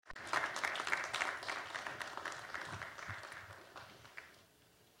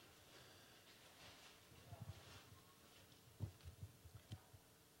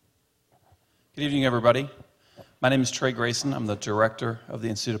Good evening, everybody. My name is Trey Grayson. I'm the director of the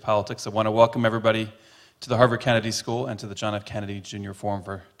Institute of Politics. I want to welcome everybody to the Harvard Kennedy School and to the John F. Kennedy Jr. Forum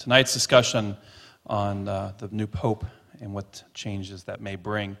for tonight's discussion on the new Pope and what changes that may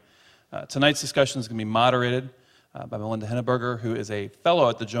bring. Tonight's discussion is going to be moderated by Melinda Henneberger, who is a fellow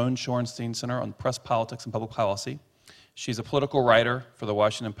at the Joan Shorenstein Center on Press Politics and Public Policy. She's a political writer for the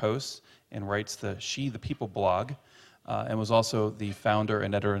Washington Post and writes the She the People blog, and was also the founder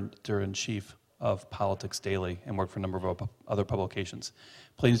and editor-in-chief of Politics Daily and worked for a number of other publications.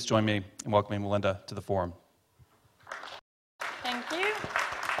 Please join me in welcoming Melinda to the forum. Thank you.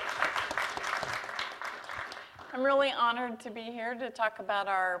 I'm really honored to be here to talk about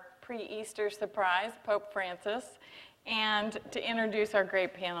our pre-Easter surprise, Pope Francis, and to introduce our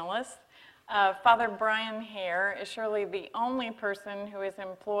great panelists. Father Bryan Hehir is surely the only person who is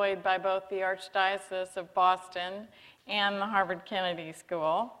employed by both the Archdiocese of Boston and the Harvard Kennedy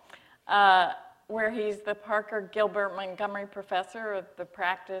School, where he's the Parker Gilbert Montgomery Professor of the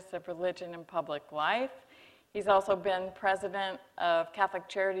Practice of Religion and Public Life. He's also been president of Catholic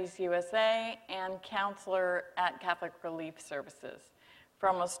Charities USA and counselor at Catholic Relief Services. For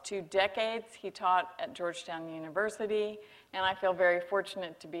almost 2 decades, he taught at Georgetown University, and I feel very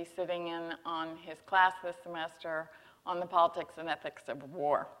fortunate to be sitting in on his class this semester on the politics and ethics of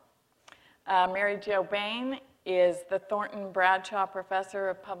war. Mary Jo Bane is the Thornton Bradshaw Professor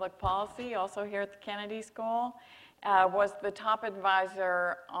of Public Policy, also here at the Kennedy School, was the top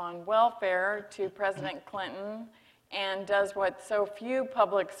advisor on welfare to President Clinton, and does what so few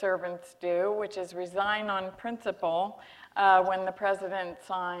public servants do, which is resign on principle when the president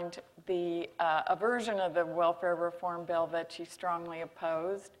signed a version of the welfare reform bill that she strongly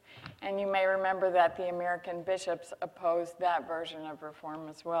opposed. And you may remember that the American bishops opposed that version of reform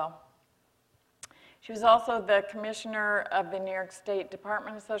as well. She was also the commissioner of the New York State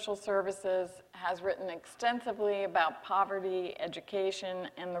Department of Social Services, has written extensively about poverty, education,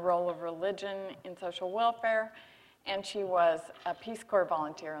 and the role of religion in social welfare, and she was a Peace Corps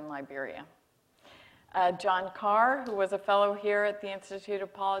volunteer in Liberia. John Carr, who was a fellow here at the Institute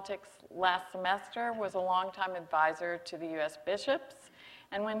of Politics last semester, was a longtime advisor to the U.S. bishops,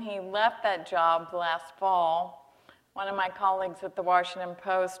 and when he left that job last fall, one of my colleagues at the Washington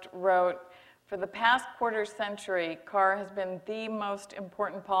Post wrote, "For the past quarter century, Carr has been the most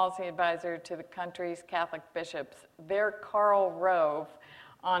important policy advisor to the country's Catholic bishops. Their Karl Rove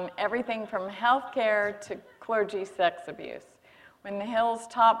on everything from healthcare to clergy sex abuse. When the Hill's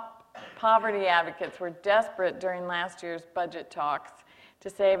top poverty advocates were desperate during last year's budget talks to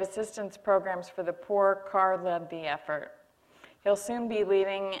save assistance programs for the poor, Carr led the effort. He'll soon be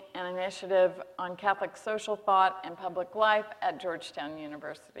leading an initiative on Catholic social thought and public life at Georgetown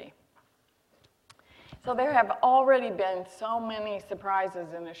University." So there have already been so many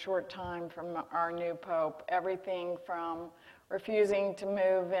surprises in a short time from our new Pope, everything from refusing to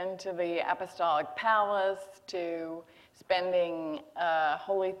move into the Apostolic Palace to spending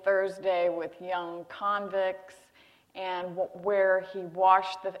Holy Thursday with young convicts, and where he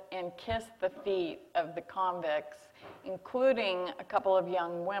washed and kissed the feet of the convicts, including a couple of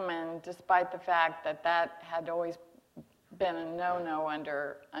young women, despite the fact that that had always been a no-no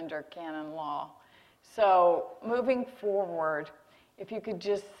under canon law. So moving forward, if you could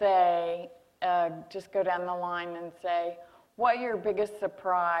just say, just go down the line and say what your biggest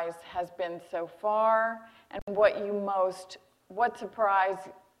surprise has been so far, and what surprise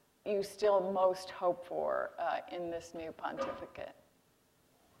you still most hope for in this new pontificate.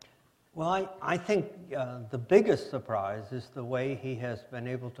 Well, I think the biggest surprise is the way he has been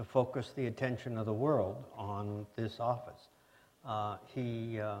able to focus the attention of the world on this office.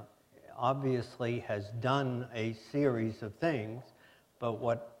 He obviously has done a series of things, but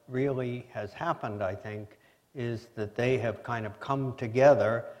what really has happened, I think, is that they have kind of come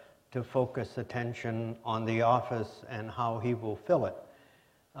together to focus attention on the office and how he will fill it.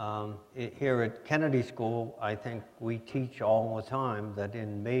 Here at Kennedy School, I think we teach all the time that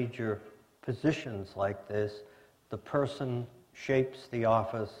in major positions like this, the person shapes the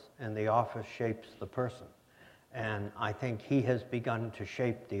office and the office shapes the person. And I think he has begun to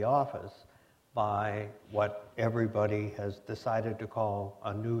shape the office by what everybody has decided to call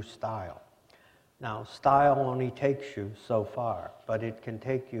a new style. Now, style only takes you so far, but it can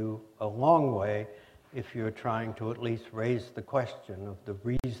take you a long way if you're trying to at least raise the question of the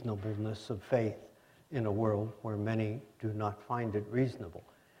reasonableness of faith in a world where many do not find it reasonable,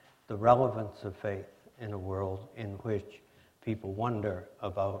 the relevance of faith in a world in which people wonder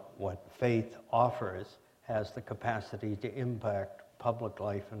about what faith offers has the capacity to impact public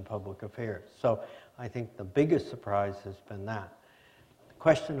life and public affairs. So I think the biggest surprise has been that.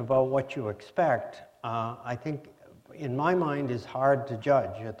 question about what you expect, I think, in my mind, is hard to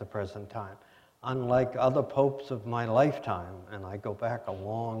judge at the present time. Unlike other popes of my lifetime, and I go back a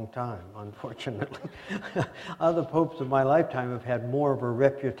long time, unfortunately, other popes of my lifetime have had more of a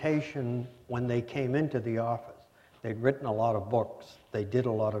reputation when they came into the office. They'd written a lot of books. They did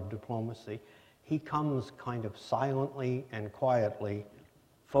a lot of diplomacy. He comes kind of silently and quietly,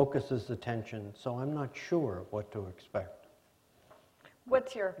 focuses attention, so I'm not sure what to expect.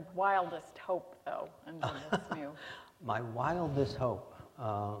 What's your wildest hope, though, under this new? My wildest hope?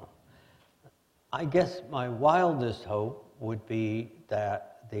 I guess my wildest hope would be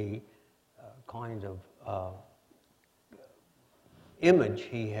that the kind of image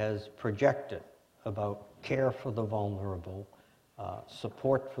he has projected about care for the vulnerable,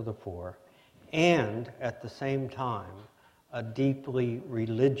 support for the poor, and at the same time, a deeply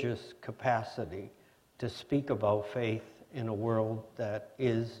religious capacity to speak about faith in a world that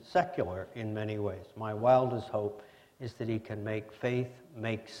is secular in many ways. My wildest hope is that he can make faith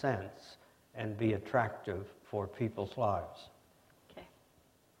make sense and be attractive for people's lives. Okay.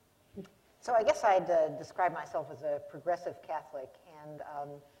 So I guess I'd describe myself as a progressive Catholic, and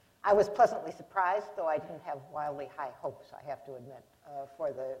I was pleasantly surprised, though I didn't have wildly high hopes, I have to admit,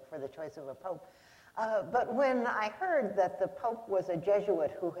 for the choice of a pope. But when I heard that the Pope was a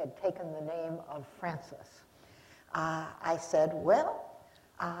Jesuit who had taken the name of Francis, I said, well,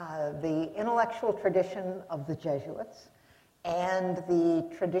 the intellectual tradition of the Jesuits and the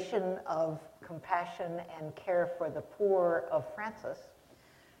tradition of compassion and care for the poor of Francis,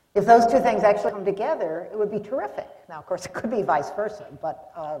 if those two things actually come together, it would be terrific. Now, of course, it could be vice versa,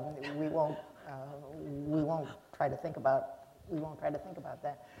 but we won't try to think about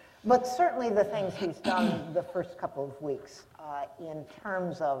that. But certainly the things he's done the first couple of weeks in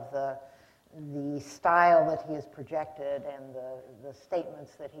terms of the style that he has projected and the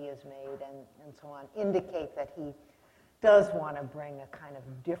statements that he has made and so on indicate that he does want to bring a kind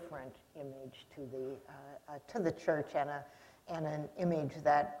of different image to the church and an image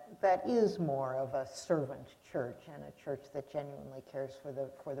that is more of a servant church and a church that genuinely cares for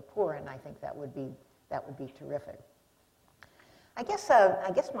the poor, and I think that would be terrific. I guess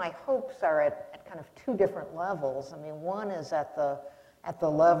my hopes are at kind of two different levels. I mean, one is at the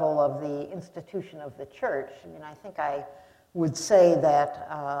level of the institution of the church. I mean, I think I would say that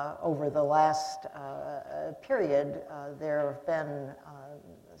over the last period, there have been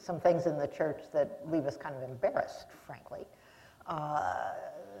some things in the church that leave us kind of embarrassed, frankly.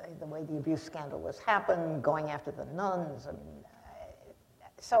 The way the abuse scandal has happened, going after the nuns. I mean,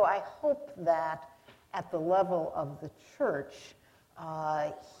 so I hope that at the level of the church,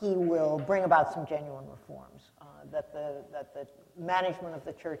 he will bring about some genuine reforms, that the management of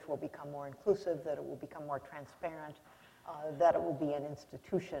the church will become more inclusive, that it will become more transparent, that it will be an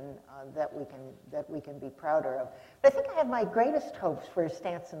institution that we can be prouder of. But I think I have my greatest hopes for his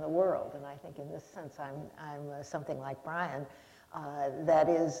stance in the world, and I think in this sense I'm something like Bryan. That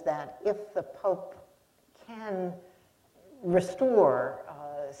is that if the Pope can restore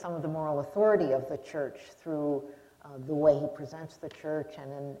some of the moral authority of the church through the way he presents the church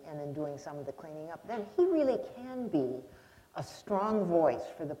and in doing some of the cleaning up, then he really can be a strong voice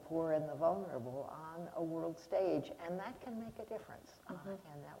for the poor and the vulnerable on a world stage, and that can make a difference. And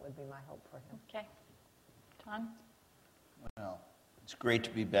that would be my hope for him. Okay. John? Well, it's great to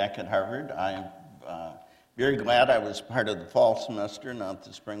be back at Harvard. I'm very glad I was part of the fall semester, not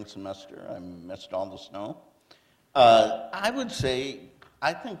the spring semester. I missed all the snow. I would say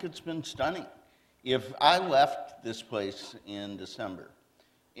I think it's been stunning. If I left this place in December,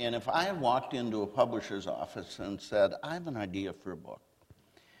 and if I had walked into a publisher's office and said, I have an idea for a book.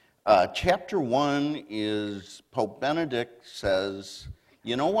 Chapter 1 is Pope Benedict says,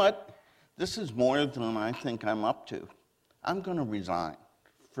 you know what? This is more than I think I'm up to. I'm going to resign.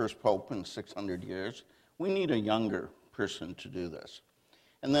 First pope in 600 years. We need a younger person to do this.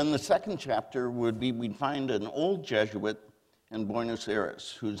 And then the second chapter would be we'd find an old Jesuit in Buenos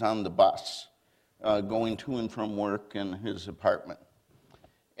Aires who's on the bus going to and from work in his apartment.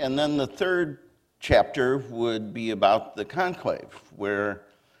 And then the third chapter would be about the conclave, where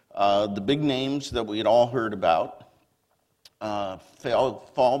the big names that we had all heard about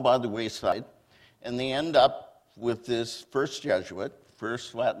fall by the wayside, and they end up with this first Jesuit,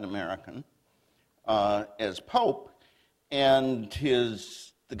 first Latin American, as Pope, and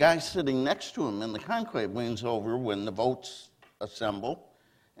the guy sitting next to him in the conclave leans over when the votes assemble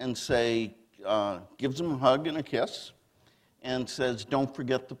and gives him a hug and a kiss, and says, don't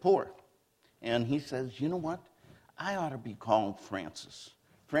forget the poor. And he says, you know what? I ought to be called Francis.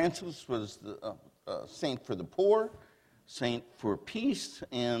 Francis was the saint for the poor, saint for peace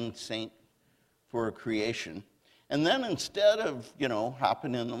and saint for creation. And then instead of,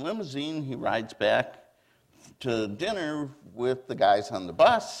 hopping in the limousine, he rides back to dinner with the guys on the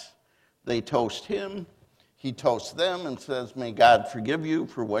bus. They toast him. He toasts them and says, "May God forgive you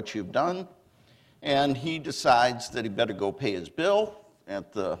for what you've done." And he decides that he better go pay his bill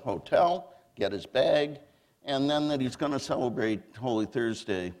at the hotel, get his bag, and then that he's going to celebrate Holy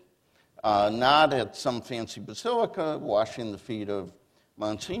Thursday, not at some fancy basilica washing the feet of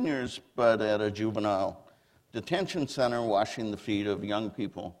monsignors, but at a juvenile detention center washing the feet of young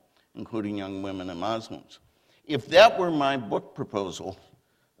people, including young women and Muslims. If that were my book proposal,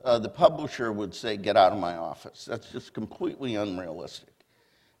 the publisher would say, "Get out of my office." That's just completely unrealistic.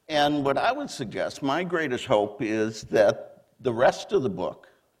 And what I would suggest, my greatest hope, is that the rest of the book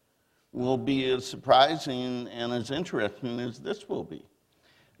will be as surprising and as interesting as this will be.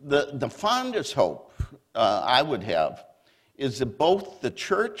 The fondest hope I would have is that both the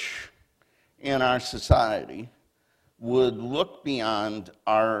church and our society would look beyond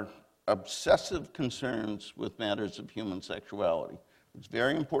our obsessive concerns with matters of human sexuality. It's a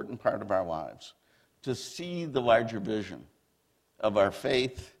very important part of our lives, to see the larger vision of our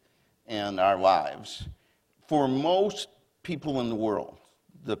faith and our lives. For most people in the world,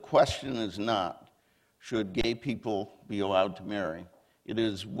 the question is not, should gay people be allowed to marry? It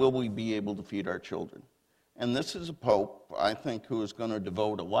is, will we be able to feed our children? And this is a pope, I think, who is going to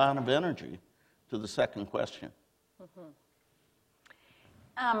devote a lot of energy to the second question.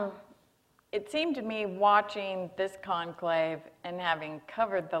 It seemed to me, watching this conclave and having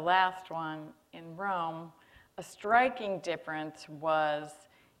covered the last one in Rome, a striking difference was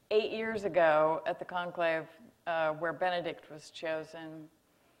 8 years ago at the conclave where Benedict was chosen.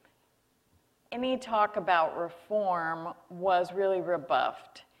 Any talk about reform was really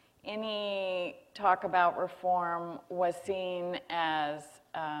rebuffed. Any talk about reform was seen as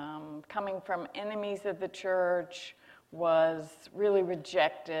coming from enemies of the church, was really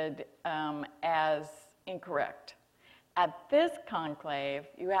rejected as incorrect. At this conclave,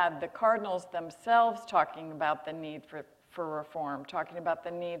 you had the cardinals themselves talking about the need for reform, talking about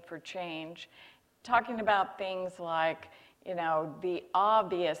the need for change, talking about things like, the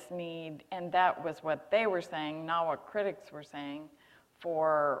obvious need, and that was what they were saying, not what critics were saying,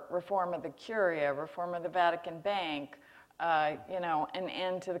 for reform of the Curia, reform of the Vatican Bank, an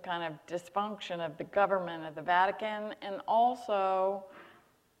end to the kind of dysfunction of the government of the Vatican, and also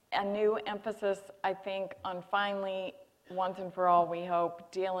a new emphasis, I think, on finally, once and for all, we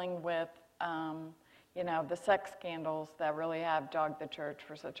hope, dealing with, the sex scandals that really have dogged the church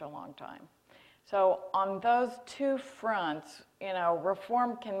for such a long time. So on those two fronts,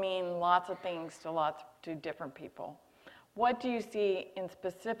 reform can mean lots of things to different people. What do you see in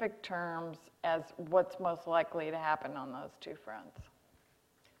specific terms as what's most likely to happen on those two fronts?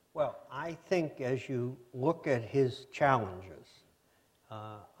 Well, I think as you look at his challenges,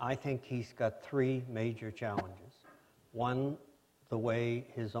 I think he's got three major challenges. One, the way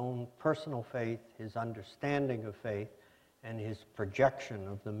his own personal faith, his understanding of faith, and his projection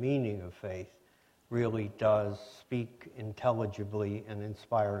of the meaning of faith really does speak intelligibly and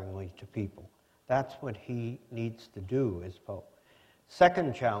inspiringly to people. That's what he needs to do as Pope.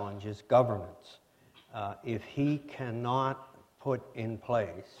 Second challenge is governance. If he cannot put in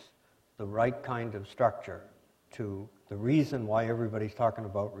place the right kind of structure to the reason why everybody's talking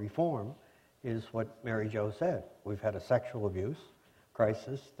about reform is what Mary Jo said. We've had a sexual abuse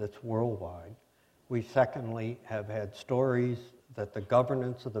crisis that's worldwide. We secondly have had stories that the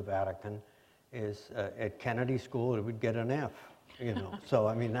governance of the Vatican is at Kennedy School, it would get an F. So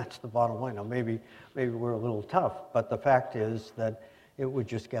I mean that's the bottom line. Now maybe we're a little tough, but the fact is that it would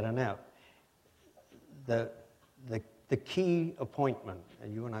just get an F. The key appointment,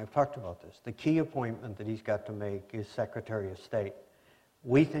 and you and I have talked about this, the key appointment that he's got to make is Secretary of State.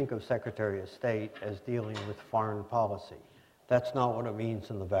 We think of Secretary of State as dealing with foreign policy. That's not what it means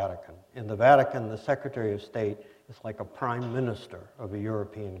in the Vatican. In the Vatican, the Secretary of State is like a prime minister of a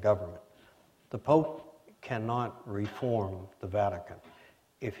European government. The Pope cannot reform the Vatican.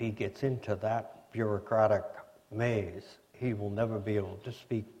 If he gets into that bureaucratic maze, he will never be able to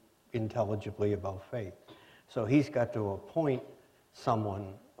speak intelligibly about faith. So he's got to appoint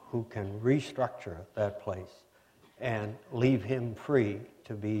someone who can restructure that place and leave him free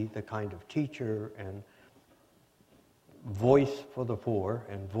to be the kind of teacher and voice for the poor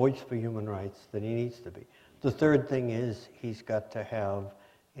and voice for human rights that he needs to be. The third thing is he's got to have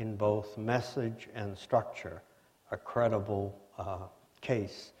in both message and structure a credible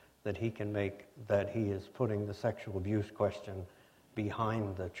case that he can make that he is putting the sexual abuse question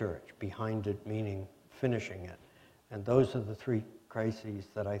behind the church, behind it meaning finishing it, And those are the three crises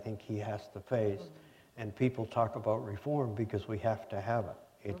that I think he has to face. And people talk about reform because we have to have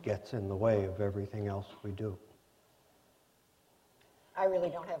it. It gets in the way of everything else we do. I really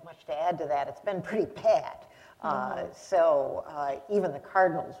don't have much to add to that. It's been pretty bad. So even the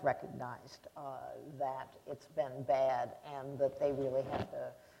Cardinals recognized that it's been bad and that they really have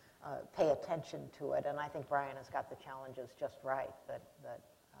to pay attention to it. And I think Bryan has got the challenges just right, that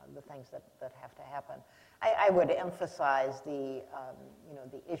the things that have to happen. I would emphasize the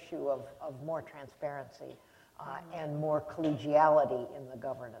issue of more transparency and more collegiality in the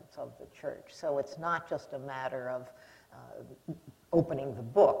governance of the church. So it's not just a matter of opening the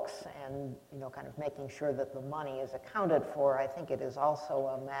books and kind of making sure that the money is accounted for. I think it is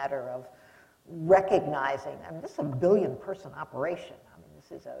also a matter of recognizing. I mean, this is a billion-person operation. I mean,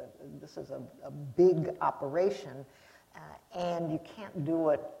 this is a big operation, and you can't do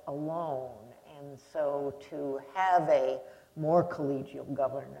it alone. And so to have a more collegial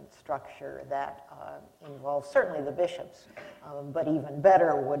governance structure that involves certainly the bishops, but even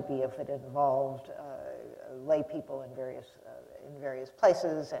better would be if it involved lay people in various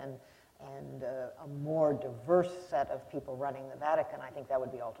places and a more diverse set of people running the Vatican. I think that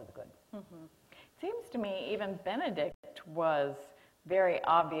would be all to the good. Mm-hmm. Seems to me even Benedict was very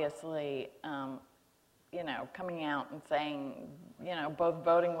obviously, coming out and saying, both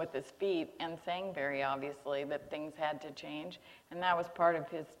voting with his feet and saying very obviously that things had to change. And that was part of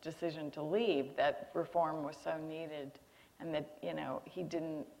his decision to leave, that reform was so needed and that, he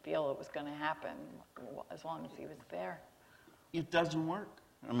didn't feel it was going to happen as long as he was there. It doesn't work.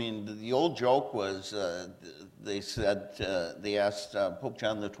 I mean, the old joke was they asked Pope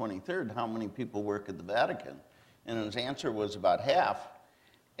John the 23rd how many people work at the Vatican, and his answer was about half,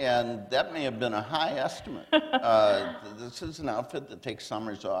 and that may have been a high estimate. This is an outfit that takes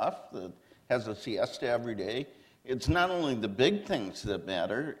summers off, that has a siesta every day. It's not only the big things that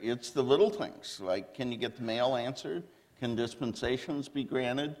matter, it's the little things, like can you get the mail answered? Can dispensations be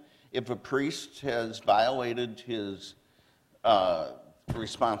granted? If a priest has violated his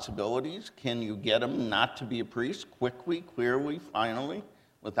responsibilities, can you get him not to be a priest quickly, clearly, finally,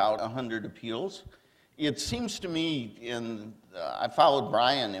 without 100 appeals? It seems to me, I followed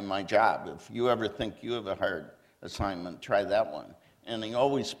Bryan in my job. If you ever think you have a hard assignment, try that one. And he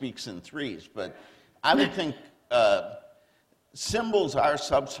always speaks in threes. But I would think symbols are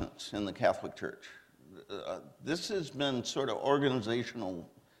substance in the Catholic Church. This has been sort of organizational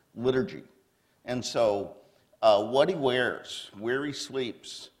liturgy. And so what he wears, where he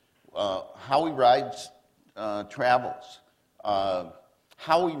sleeps, how he rides, travels,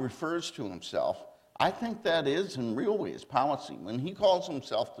 how he refers to himself, I think that is, in real ways, policy. When he calls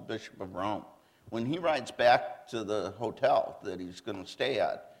himself the Bishop of Rome, when he rides back to the hotel that he's going to stay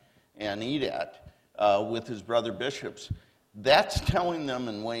at and eat at with his brother bishops, that's telling them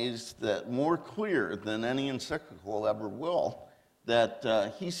in ways that more clear than any encyclical ever will,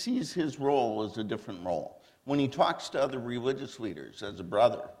 that he sees his role as a different role. When he talks to other religious leaders as a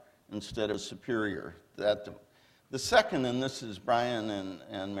brother instead of superior, the second, and this is Bryan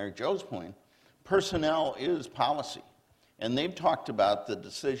and Mary Jo's point, personnel is policy. And they've talked about the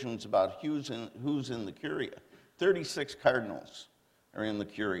decisions about who's in the Curia. 36 cardinals are in the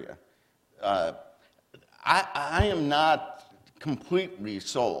Curia. I am not completely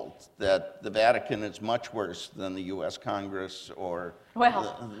sold that the Vatican is much worse than the U.S. Congress or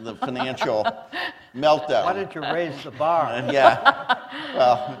the financial meltdown. Why don't you raise the bar? Yeah.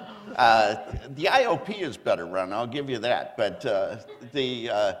 Well, the IOP is better run, I'll give you that. But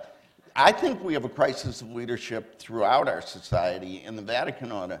I think we have a crisis of leadership throughout our society, and the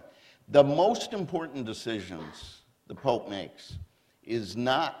Vatican ought to. The most important decisions the Pope makes is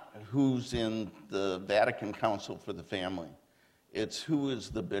not who's in the Vatican Council for the Family. It's who is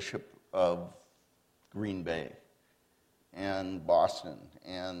the Bishop of Green Bay and Boston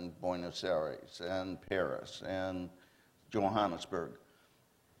and Buenos Aires and Paris and Johannesburg.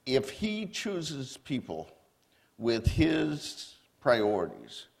 If he chooses people with his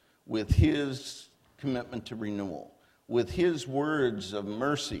priorities, with his commitment to renewal, with his words of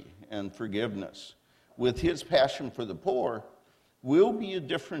mercy and forgiveness, with his passion for the poor, we'll be a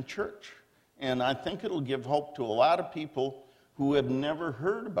different church. And I think it'll give hope to a lot of people who have never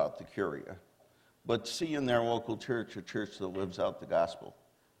heard about the Curia, but see in their local church a church that lives out the gospel.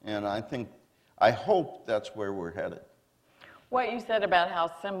 And I hope that's where we're headed. What you said about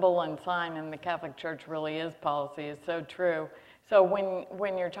how symbol and sign in the Catholic Church really is policy is so true. So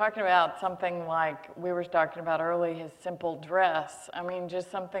when you're talking about something like we were talking about earlier, his simple dress, I mean, just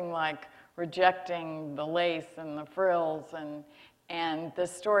something like rejecting the lace and the frills And the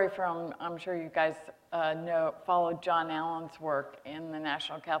story from, I'm sure you guys followed John Allen's work in the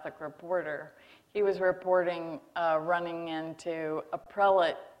National Catholic Reporter. He was reporting running into a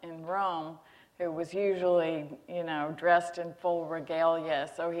prelate in Rome who was usually, dressed in full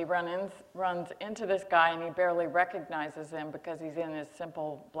regalia. So he runs into this guy, and he barely recognizes him because he's in his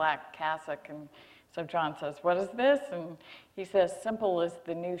simple black cassock. And so John says, "What is this?" And he says, "Simple is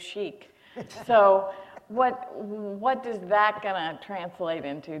the new chic." So what is that going to translate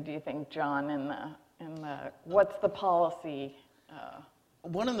into, do you think, John, what's the policy?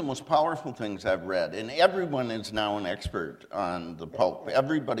 One of the most powerful things I've read, and everyone is now an expert on the Pope.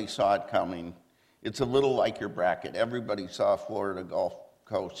 Everybody saw it coming. It's a little like your bracket. Everybody saw Florida Gulf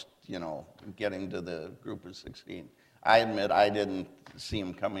Coast, getting to the group of 16. I admit I didn't see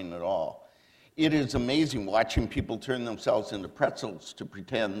him coming at all. It is amazing watching people turn themselves into pretzels to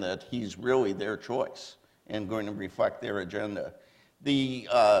pretend that he's really their choice and going to reflect their agenda. The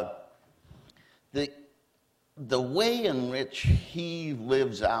way in which he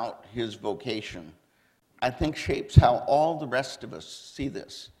lives out his vocation, I think, shapes how all the rest of us see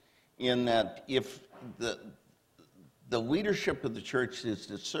this, in that if the leadership of the church is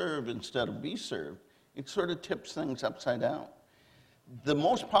to serve instead of be served, it sort of tips things upside down. The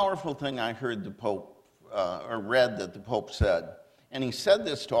most powerful thing I heard the Pope, or read that the Pope said, and he said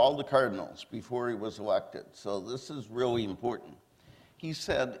this to all the cardinals before he was elected, so this is really important. He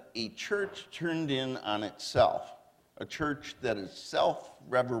said, a church turned in on itself, a church that is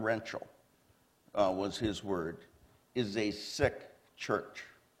self-reverential, was his word, is a sick church.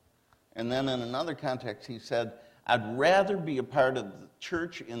 And then in another context, he said, I'd rather be a part of the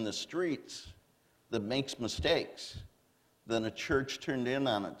church in the streets that makes mistakes than a church turned in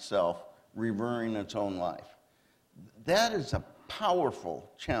on itself, revering its own life. That is a powerful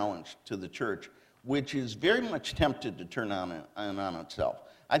challenge to the church, which is very much tempted to turn on itself.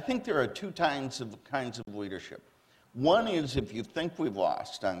 I think there are two kinds of leadership. One is if you think we've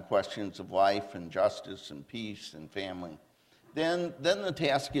lost on questions of life and justice and peace and family, then the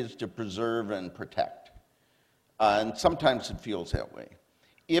task is to preserve and protect. And sometimes it feels that way.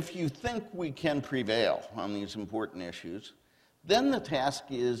 If you think we can prevail on these important issues, then the task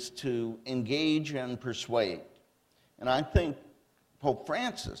is to engage and persuade. And I think Pope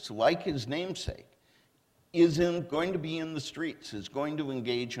Francis, like his namesake, is going to be in the streets, is going to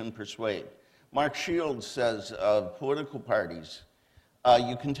engage and persuade. Mark Shields says of political parties,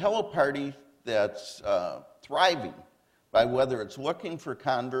 you can tell a party that's thriving by whether it's looking for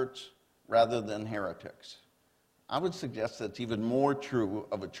converts rather than heretics. I would suggest that's even more true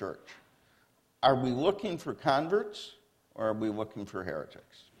of a church. Are we looking for converts or are we looking for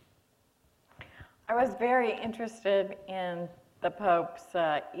heretics? I was very interested in the Pope's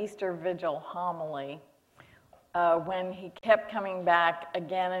Easter Vigil homily when he kept coming back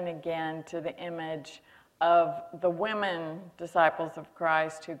again and again to the image of the women disciples of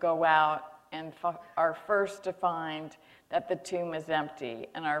Christ who go out and are first to find that the tomb is empty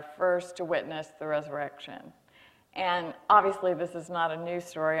and are first to witness the resurrection. And obviously this is not a new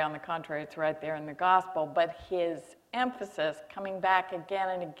story, on the contrary, it's right there in the gospel, but his emphasis coming back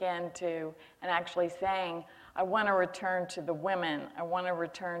again and again to, and actually saying, I want to return to the women, I want to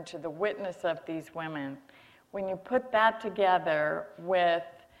return to the witness of these women. When you put that together with,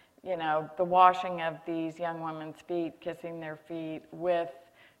 the washing of these young women's feet, kissing their feet, with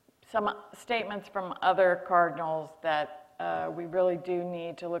some statements from other cardinals that we really do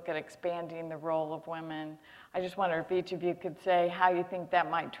need to look at expanding the role of women. I just wonder if each of you could say how you think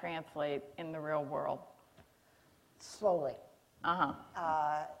that might translate in the real world. Slowly.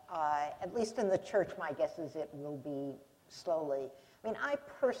 At least in the church, my guess is it will be slowly. I mean, I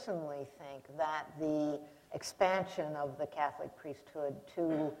personally think that the expansion of the Catholic priesthood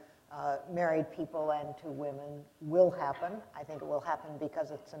to married people and to women will happen. I think it will happen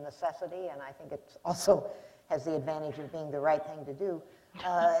because it's a necessity, and I think it also has the advantage of being the right thing to do.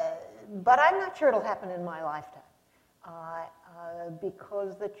 But I'm not sure it'll happen in my lifetime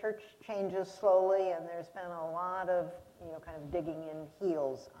because the church changes slowly, and there's been a lot of kind of digging in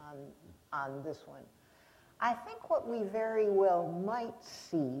heels on this one. I think what we very well might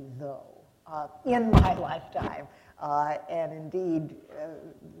see, though, in my lifetime, and indeed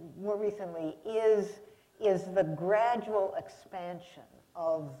more recently, is the gradual expansion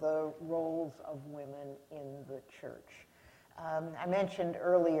of the roles of women in the church. I mentioned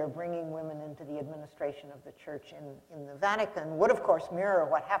earlier bringing women into the administration of the church in the Vatican would, of course, mirror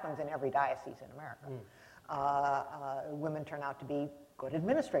what happens in every diocese in America. Women turn out to be good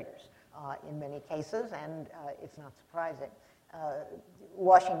administrators in many cases, and it's not surprising.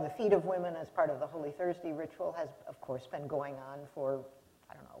 washing the feet of women as part of the Holy Thursday ritual has, of course, been going on for,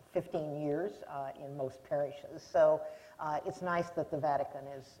 I don't know, 15 years in most parishes. So it's nice that the Vatican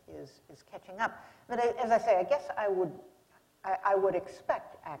is catching up. But as I say, I guess I would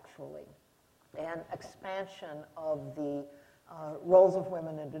expect, actually, an expansion of the roles of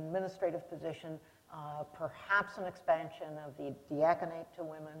women in administrative position, perhaps an expansion of the diaconate to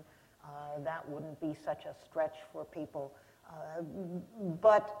women. That wouldn't be such a stretch for people.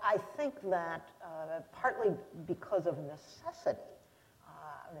 But I think that partly because of necessity,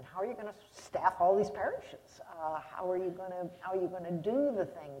 I mean, how are you going to staff all these parishes? How are you going to do the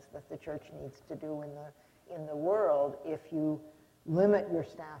things that the church needs to do in the world if you limit your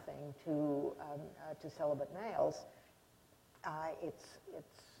staffing to celibate males? It's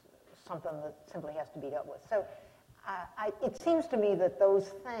something that simply has to be dealt with. So it seems to me that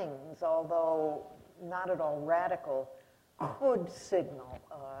those things, although not at all radical, could signal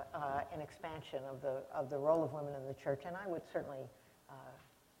an expansion of the role of women in the church, and I would certainly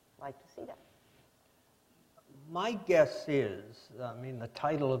like to see that. My guess is, I mean, the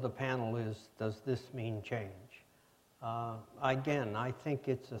title of the panel is, does this mean change? Again, I think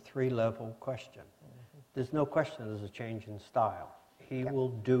it's a three-level question. Mm-hmm. There's no question there's a change in style. He will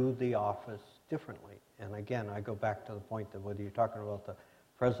do the office differently. And again, I go back to the point that whether you're talking about the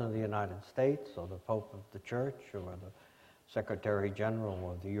President of the United States or the Pope of the Church or the Secretary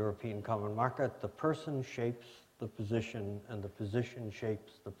General of the European Common Market, the person shapes the position and the position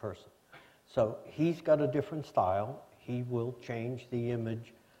shapes the person. So he's got a different style. He will change the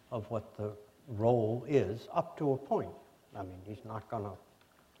image of what the role is up to a point. I mean, he's not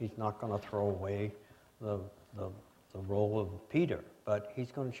gonna throw away the role of Peter, but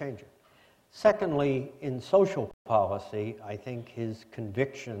he's going to change it. Secondly, in social policy, I think his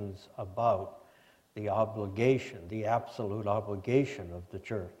convictions about the obligation, the absolute obligation of the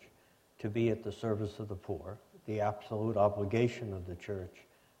church to be at the service of the poor, the absolute obligation of the church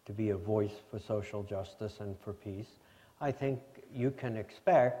to be a voice for social justice and for peace, I think you can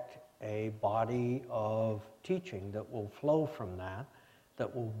expect a body of teaching that will flow from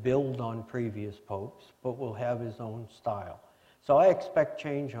that will build on previous popes, but will have his own style. So I expect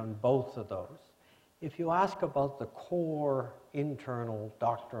change on both of those. If you ask about the core internal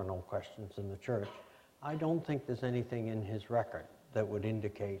doctrinal questions in the church, I don't think there's anything in his record that would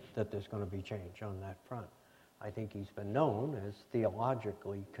indicate that there's going to be change on that front. I think he's been known as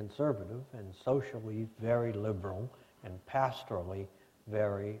theologically conservative and socially very liberal and pastorally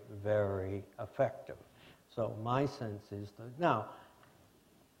very, very effective. So my sense is that, now,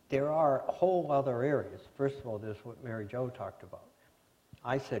 there are whole other areas. First of all, there's what Mary Jo talked about.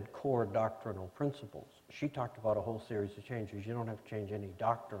 I said core doctrinal principles. She talked about a whole series of changes. You don't have to change any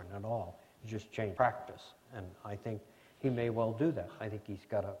doctrine at all. You just change practice. And I think he may well do that. I think he's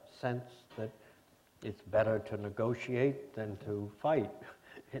got a sense that it's better to negotiate than to fight.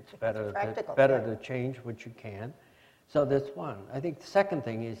 It's better to change what you can. So that's one. I think the second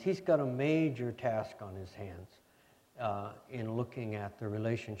thing is he's got a major task on his hands in looking at the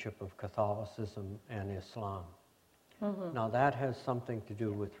relationship of Catholicism and Islam. Mm-hmm. Now that has something to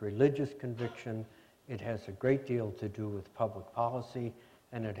do with religious conviction, it has a great deal to do with public policy,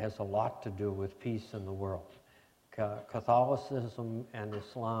 and it has a lot to do with peace in the world. Catholicism and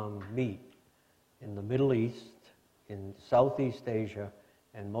Islam meet in the Middle East, in Southeast Asia,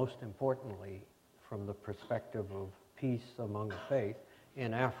 and most importantly, from the perspective of peace among the faith,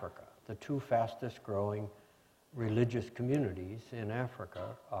 in Africa. The two fastest growing religious communities in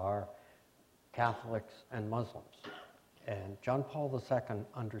Africa are Catholics and Muslims. And John Paul II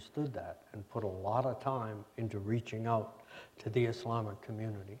understood that and put a lot of time into reaching out to the Islamic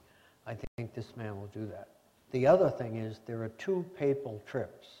community. I think this man will do that. The other thing is there are two papal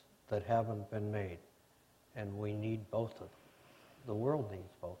trips that haven't been made, and we need both of them. The world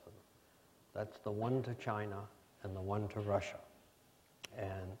needs both of them. That's the one to China and the one to Russia.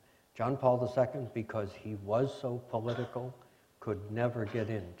 And John Paul II, because he was so political, could never get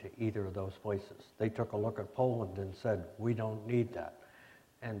into either of those places. They took a look at Poland and said, we don't need that.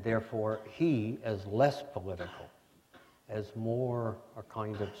 And therefore, he, as less political, as more a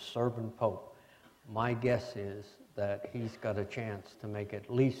kind of servant pope, my guess is that he's got a chance to make at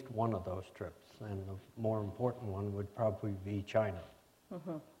least one of those trips. And the more important one would probably be China.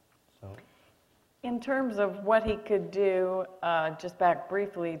 Mm-hmm. So. In terms of what he could do, just back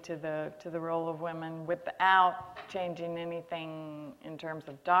briefly to the role of women without changing anything in terms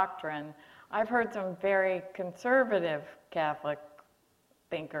of doctrine, I've heard some very conservative Catholic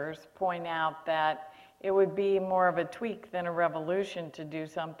thinkers point out that it would be more of a tweak than a revolution to do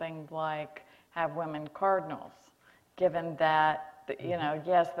something like have women cardinals. given that,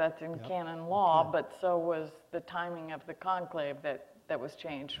 yes, that's in canon law, but so was the timing of the conclave that was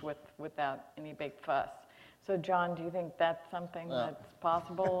changed without any big fuss. So, John, do you think that's something that's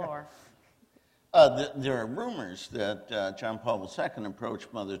possible, or? There are rumors that John Paul II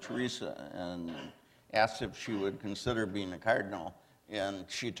approached Mother Teresa and asked if she would consider being a cardinal, and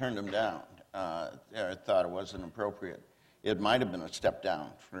she turned him down. Thought it wasn't appropriate. It might have been a step down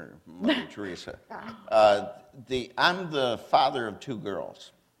for Mother Teresa. I'm the father of 2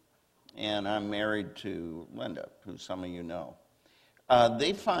 girls, and I'm married to Linda, who some of you know.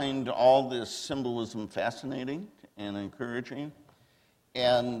 They find all this symbolism fascinating and encouraging,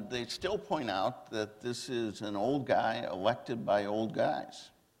 and they still point out that this is an old guy elected by old guys.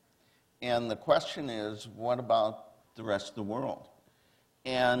 And the question is, what about the rest of the world?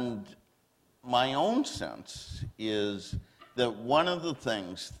 And my own sense is that one of the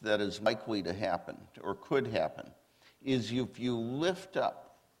things that is likely to happen, or could happen, is if you lift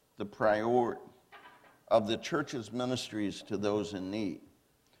up the priority of the church's ministries to those in need,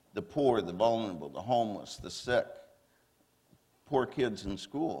 the poor, the vulnerable, the homeless, the sick, poor kids in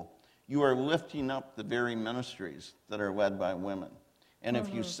school, you are lifting up the very ministries that are led by women. And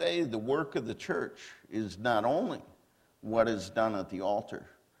if you say the work of the church is not only what is done at the altar,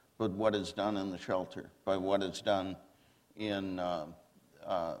 but what is done in the shelter, by what is done in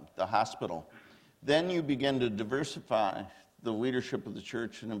the hospital, then you begin to diversify the leadership of the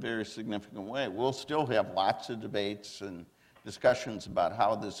church in a very significant way. We'll still have lots of debates and discussions about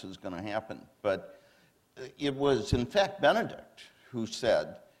how this is going to happen, but it was, in fact, Benedict who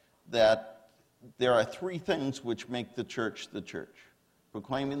said that there are 3 things which make the church: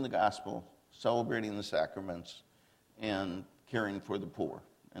 proclaiming the gospel, celebrating the sacraments, and caring for the poor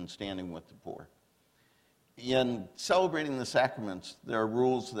and standing with the poor. In celebrating the sacraments, there are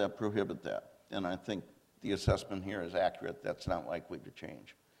rules that prohibit that, and I think the assessment here is accurate. That's not likely to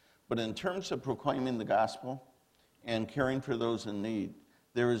change. But in terms of proclaiming the gospel and caring for those in need,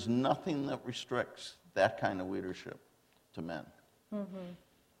 there is nothing that restricts that kind of leadership to men.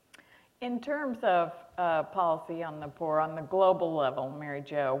 In terms of policy on the poor, on the global level, Mary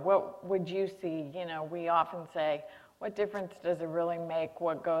Jo, what would you see? We often say, what difference does it really make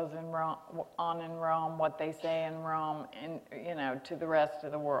what goes on in Rome, what they say in Rome, and to the rest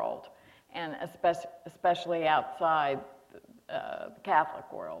of the world, and especially outside the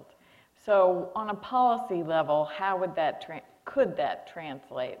Catholic world? So, on a policy level, how would could that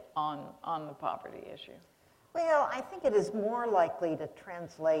translate on the poverty issue? Well, I think it is more likely to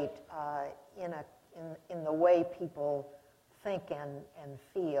translate in the way people think and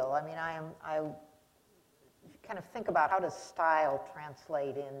feel. I mean, I kind of think about how does style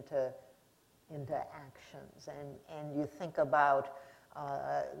translate into actions, and you think about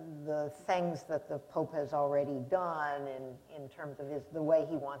the things that the Pope has already done in terms of the way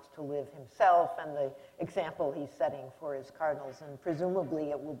he wants to live himself and the example he's setting for his cardinals, and presumably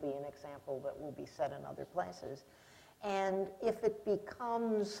it will be an example that will be set in other places. And if it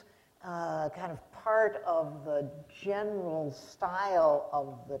becomes kind of part of the general style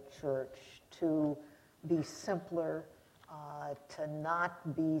of the church to be simpler, to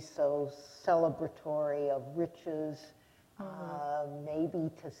not be so celebratory of riches, maybe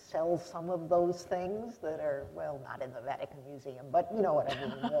to sell some of those things that are, well, not in the Vatican Museum, but you know what I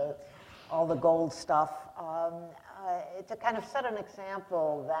mean, all the gold stuff, to kind of set an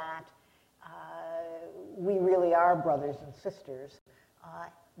example that we really are brothers and sisters.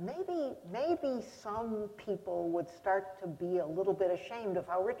 Maybe some people would start to be a little bit ashamed of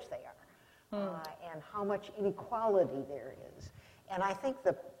how rich they are, and how much inequality there is. And I think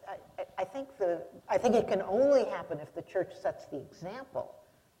it can only happen if the church sets the example,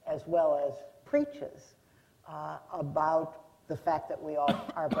 as well as preaches about the fact that we all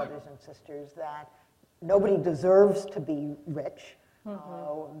are brothers and sisters, that nobody deserves to be rich.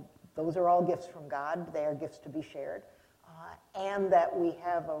 Those are all gifts from God. They are gifts to be shared. And that we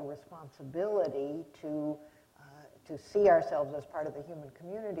have a responsibility to see ourselves as part of the human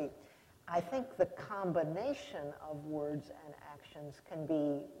community. I think the combination of words and actions can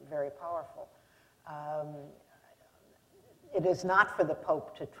be very powerful. It is not for the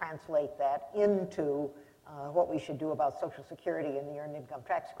Pope to translate that into what we should do about Social Security and the Earned Income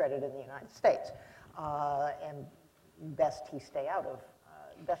Tax Credit in the United States. And best he stay out of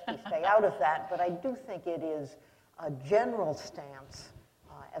that. But I do think it is a general stance,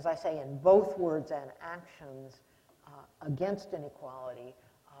 as I say, in both words and actions, against inequality,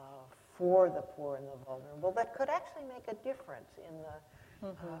 for the poor and the vulnerable, that could actually make a difference in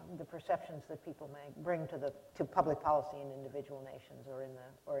the perceptions that people may bring to public policy in individual nations or in the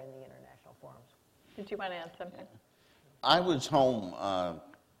international forums. Did you want to add something? I was home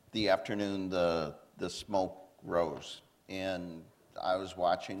the afternoon the smoke rose, and I was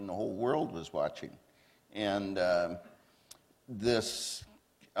watching, the whole world was watching. And this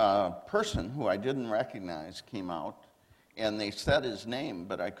person who I didn't recognize came out, and they said his name,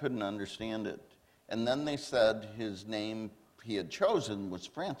 but I couldn't understand it. And then they said his name he had chosen was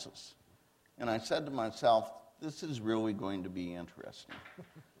Francis. And I said to myself, this is really going to be interesting.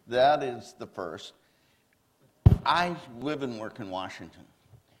 That is the first. I live and work in Washington.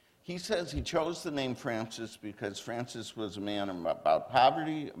 He says he chose the name Francis because Francis was a man about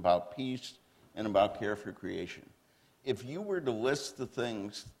poverty, about peace, and about care for creation. If you were to list the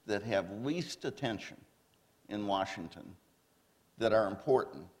things that have least attention in Washington that are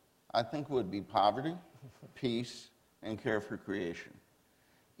important, I think it would be poverty, peace, and care for creation.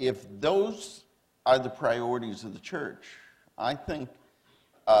 If those are the priorities of the church, I think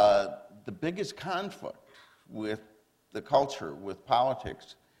the biggest conflict with the culture, with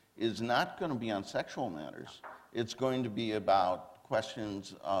politics, is not going to be on sexual matters. It's going to be about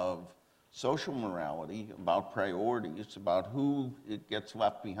questions of social morality, about priorities, about who it gets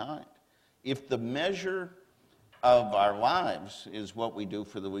left behind. If the measure of our lives is what we do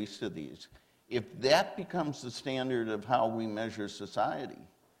for the least of these, if that becomes the standard of how we measure society,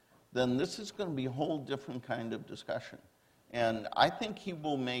 then this is going to be a whole different kind of discussion. And I think he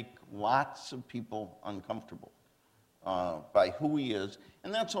will make lots of people uncomfortable by who he is,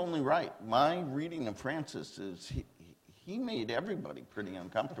 and that's only right. My reading of Francis is he made everybody pretty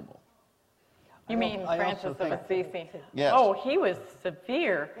uncomfortable. You mean Francis of Assisi? Yes. Oh, he was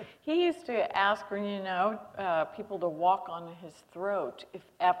severe. He used to ask, people to walk on his throat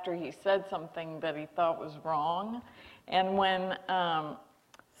after he said something that he thought was wrong. And when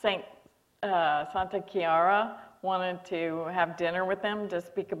Santa Chiara wanted to have dinner with him to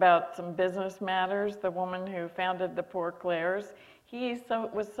speak about some business matters, the woman who founded the Poor Clares, he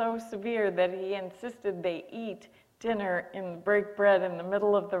was so severe that he insisted they eat dinner and break bread in the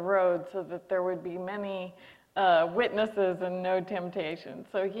middle of the road so that there would be many witnesses and no temptation.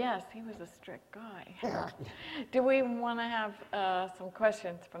 So yes, he was a strict guy. Do we want to have some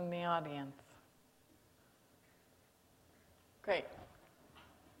questions from the audience? Great.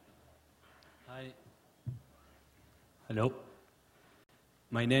 Hi. Hello.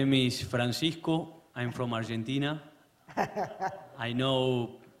 My name is Francisco. I'm from Argentina. I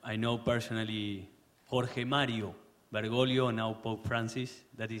know personally Jorge Mario Bergoglio, now Pope Francis.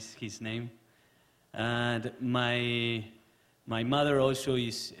 That is his name. And my mother also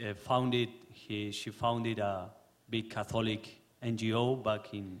is she founded a big Catholic NGO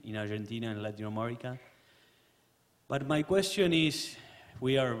back in Argentina and Latin America. But my question is,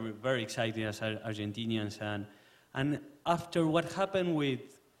 we are very excited as Argentinians, and after what happened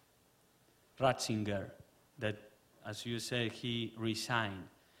with Ratzinger, that, as you said, he resigned,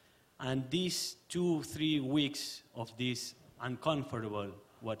 and these 2-3 weeks of this uncomfortable,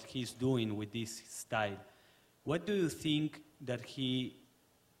 what he's doing with this style, what do you think that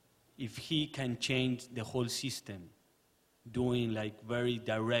if he can change the whole system, doing like very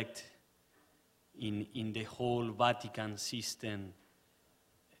direct in the whole Vatican system,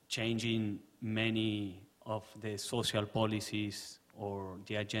 changing many of the social policies or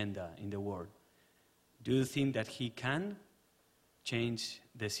the agenda in the world? Do you think that he can change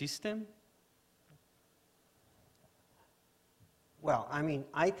the system? Well,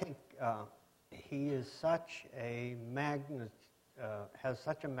 I think he is has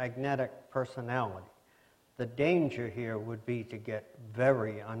such a magnetic personality. The danger here would be to get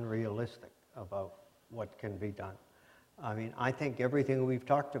very unrealistic about what can be done. I think everything we've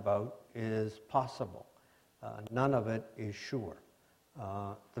talked about is possible. None of it is sure.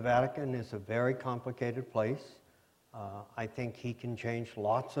 The Vatican is a very complicated place. I think he can change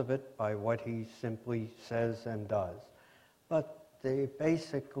lots of it by what he simply says and does. But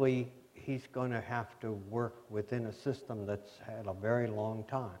basically, he's going to have to work within a system that's had a very long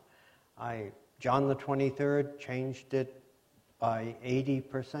time. John the 23rd changed it by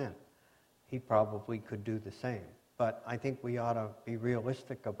 80%. He probably could do the same. But I think we ought to be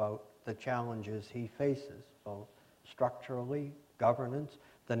realistic about the challenges he faces, both structurally, governance,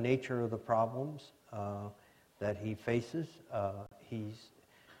 the nature of the problems that he faces.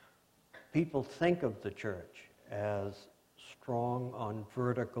 People think of the church as strong on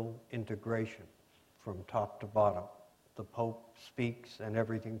vertical integration from top to bottom. The Pope speaks and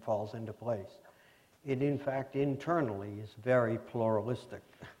everything falls into place. It, in fact, internally is very pluralistic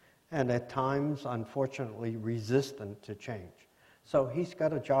and at times, unfortunately, resistant to change. So he's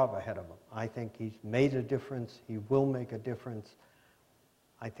got a job ahead of him. I think he's made a difference. He will make a difference.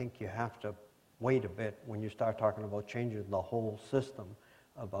 I think you have to wait a bit when you start talking about changing the whole system,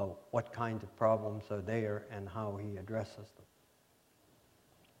 about what kinds of problems are there and how he addresses them.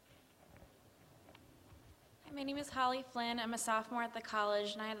 Hi, my name is Holly Flynn. I'm a sophomore at the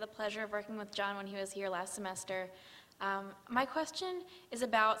college, and I had the pleasure of working with John when he was here last semester. My question is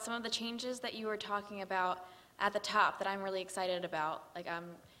about some of the changes that you were talking about at the top that I'm really excited about, like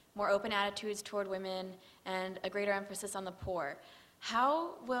more open attitudes toward women and a greater emphasis on the poor.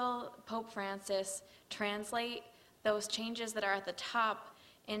 How will Pope Francis translate those changes that are at the top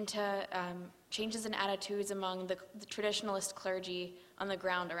into changes in attitudes among the traditionalist clergy on the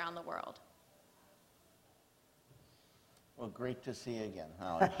ground around the world? Well, great to see you again,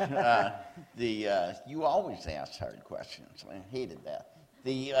 Howard. You always ask hard questions. I hated that.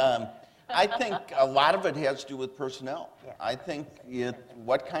 I think a lot of it has to do with personnel. Yeah. I think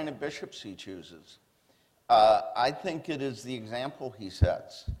what kind of bishops he chooses. I think it is the example he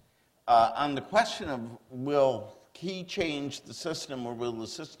sets. On the question of will he change the system or will the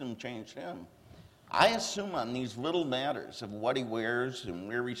system change him, I assume on these little matters of what he wears and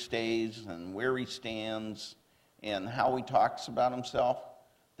where he stays and where he stands and how he talks about himself,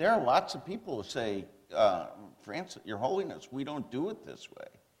 there are lots of people who say, Francis, Your Holiness, we don't do it this way.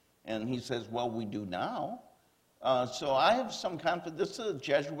 And he says, well, we do now. So I have some confidence. This is a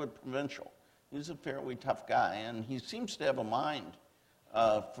Jesuit provincial. He's a fairly tough guy, and he seems to have a mind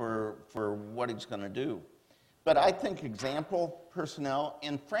for what he's going to do. But I think example, personnel,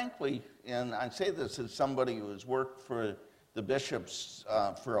 and frankly, and I say this as somebody who has worked for the bishops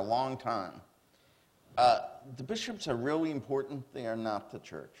for a long time, the bishops are really important. They are not the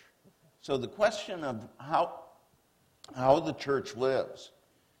church. So the question of how the church lives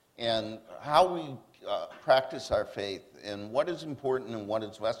and how we practice our faith and what is important and what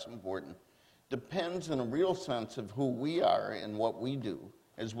is less important depends in a real sense of who we are and what we do,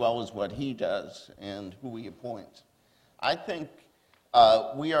 as well as what he does and who he appoints. I think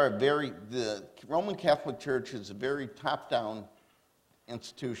the Roman Catholic Church is a very top-down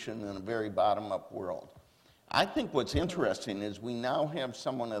institution in a very bottom-up world. I think what's interesting is we now have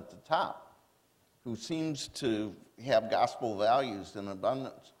someone at the top who seems to have gospel values in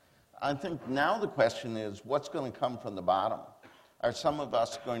abundance. I think now the question is, what's going to come from the bottom? Are some of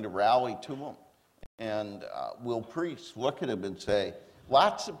us going to rally to him? And will priests look at him and say,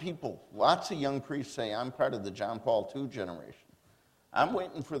 lots of people, lots of young priests say, I'm part of the John Paul II generation. I'm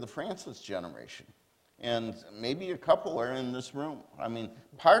waiting for the Francis generation. And maybe a couple are in this room. I mean,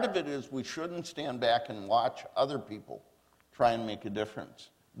 part of it is we shouldn't stand back and watch other people try and make a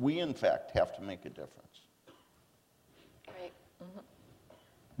difference. We, in fact, have to make a difference. Great. Mm-hmm.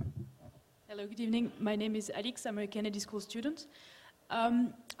 Hello, good evening. My name is Alix. I'm a Kennedy School student.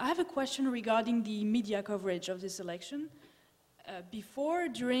 I have a question regarding the media coverage of this election. Before,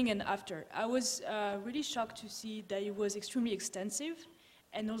 during, and after, I was really shocked to see that it was extremely extensive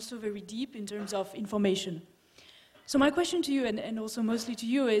and also very deep in terms of information. So my question to you, and also mostly to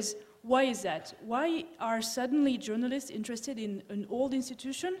you, is why is that? Why are suddenly journalists interested in an old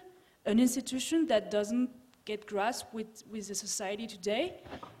institution, an institution that doesn't get grasped with the society today?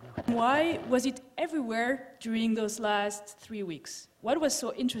 Why was it everywhere during those last 3 weeks? What was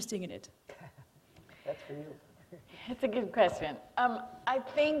so interesting in it? That's for you. It's a good question. I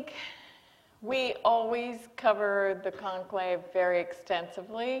think we always cover the conclave very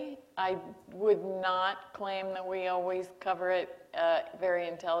extensively. I would not claim that we always cover it very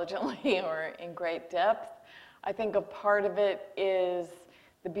intelligently or in great depth. I think a part of it is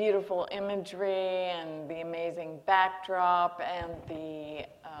the beautiful imagery and the amazing backdrop and the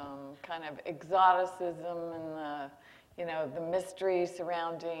kind of exoticism and the mystery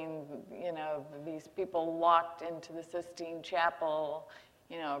surrounding, these people locked into the Sistine Chapel,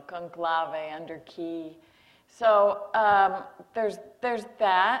 conclave under key. So there's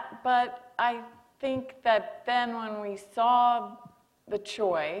that, but I think that then when we saw the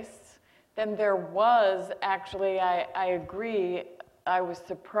choice, then there was actually, I agree, I was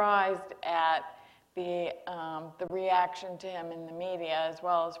surprised at the reaction to him in the media as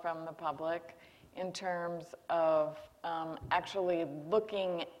well as from the public in terms of actually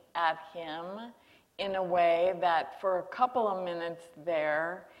looking at him in a way that for a couple of minutes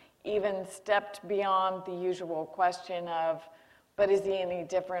there even stepped beyond the usual question of, but is he any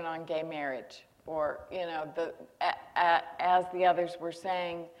different on gay marriage? Or, as the others were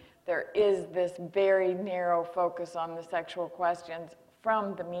saying, there is this very narrow focus on the sexual questions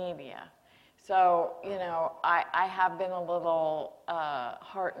from the media. So, I have been a little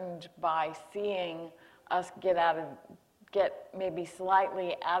heartened by seeing us get maybe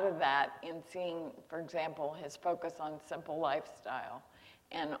slightly out of that in seeing, for example, his focus on simple lifestyle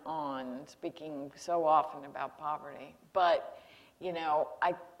and on, speaking so often about poverty. But, you know,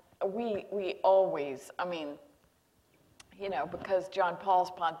 we always, I mean, you know, because John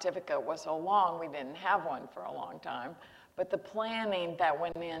Paul's pontificate was so long, we didn't have one for a long time. But the planning that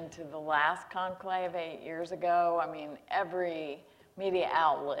went into the last conclave 8 years ago, I mean, every media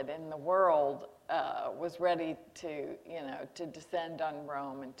outlet in the world was ready to, you know, to descend on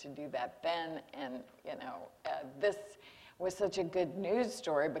Rome and to do that then. And, you know, this was such a good news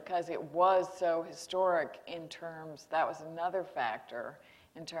story because it was so historic in terms, that was another factor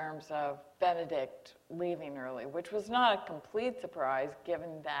in terms of Benedict leaving early, which was not a complete surprise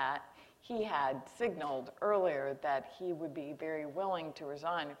given that he had signaled earlier that he would be very willing to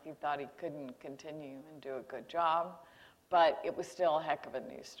resign if he thought he couldn't continue and do a good job. But it was still a heck of a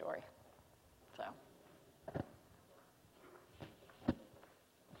news story. So,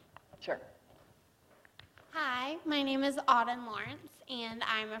 sure. Hi, my name is Auden Lawrence, and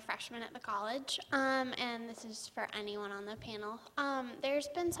I'm a freshman at the college, and this is for anyone on the panel. There's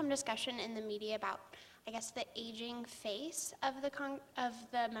been some discussion in the media about, I guess, the aging face of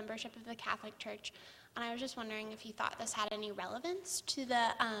the membership of the Catholic Church, and I was just wondering if you thought this had any relevance to the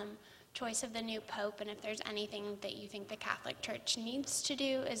choice of the new Pope, and if there's anything that you think the Catholic Church needs to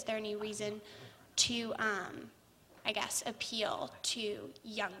do. Is there any reason to, I guess, appeal to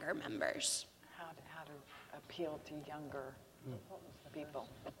younger members? How to appeal to younger people.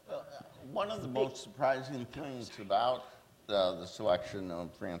 One of the most surprising things about the selection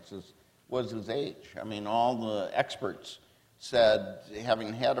of Francis was his age. I mean, all the experts said,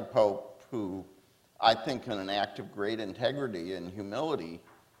 having had a pope who I think in an act of great integrity and humility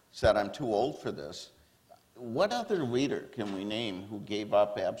said, I'm too old for this, what other leader can we name who gave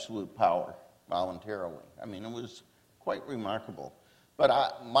up absolute power voluntarily? I mean, it was quite remarkable.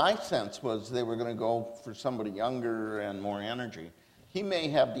 But my sense was they were going to go for somebody younger and more energy. He may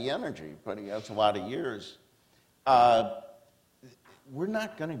have the energy, but he has a lot of years. We're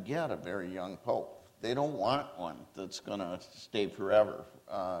not going to get a very young pope. They don't want one that's going to stay forever.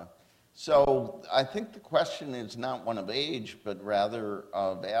 So I think the question is not one of age, but rather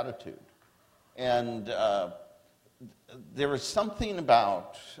of attitude. And there is something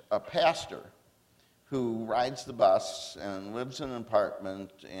about a pastor who rides the bus and lives in an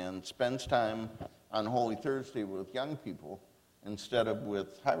apartment and spends time on Holy Thursday with young people instead of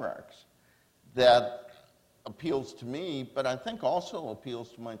with hierarchs that appeals to me, but I think also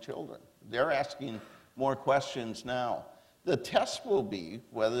appeals to my children. They're asking more questions now. The test will be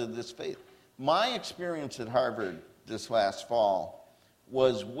whether this faith. My experience at Harvard this last fall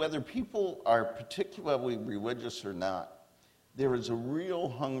was whether people are particularly religious or not, there is a real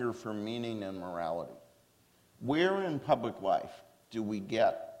hunger for meaning and morality. Where in public life do we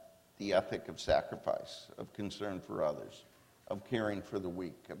get the ethic of sacrifice, of concern for others, of caring for the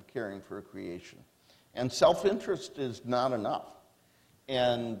weak, of caring for creation? And self-interest is not enough.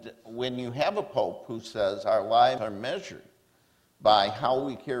 And when you have a pope who says our lives are measured by how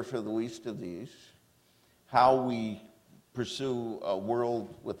we care for the least of these, how we pursue a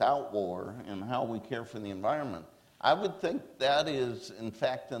world without war, and how we care for the environment, I would think that is, in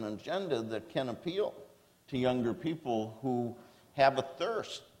fact, an agenda that can appeal to younger people who have a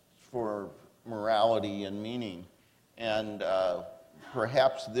thirst for morality and meaning. And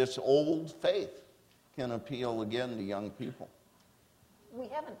perhaps this old faith can appeal again to young people. We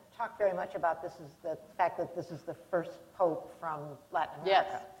haven't talked very much about this, is the fact that this is the first pope from Latin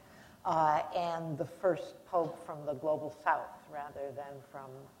America. Yes. And the first pope from the global south rather than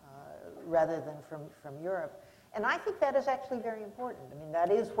from Europe. And I think that is actually very important. I mean,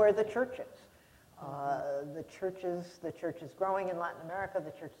 that is where the church is. The church is growing in Latin America,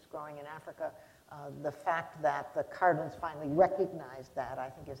 the church is growing in Africa. The fact that the cardinals finally recognized that, I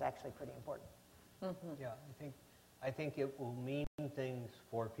think, is actually pretty important. Mm-hmm. Yeah, I think it will mean things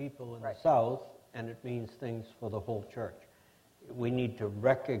for people in the South, and it means things for the whole church. We need to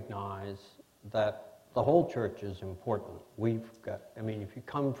recognize that the whole church is important. We've got, I mean, if you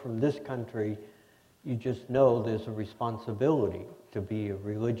come from this country, you just know there's a responsibility to be a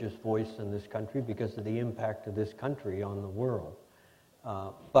religious voice in this country because of the impact of this country on the world.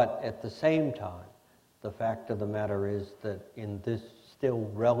 But at the same time, the fact of the matter is that in this still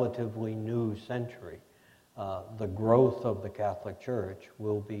relatively new century, the growth of the Catholic Church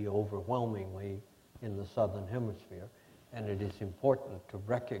will be overwhelmingly in the Southern Hemisphere, and it is important to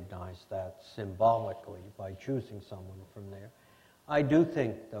recognize that symbolically by choosing someone from there. I do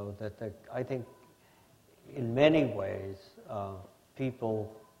think, though, that I think in many ways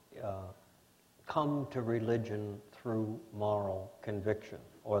people come to religion through moral conviction,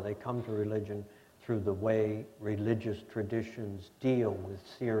 or they come to religion through through the way religious traditions deal with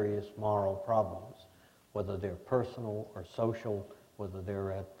serious moral problems, whether they're personal or social, whether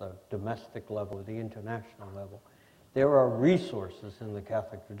they're at the domestic level or the international level. There are resources in the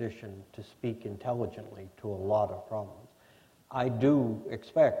Catholic tradition to speak intelligently to a lot of problems. I do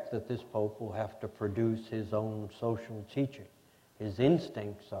expect that this Pope will have to produce his own social teaching. His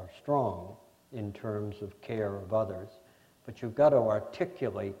instincts are strong in terms of care of others, but you've got to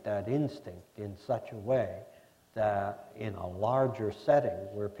articulate that instinct in such a way that in a larger setting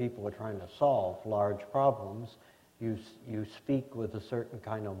where people are trying to solve large problems, you speak with a certain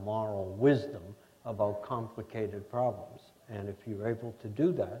kind of moral wisdom about complicated problems. And if you're able to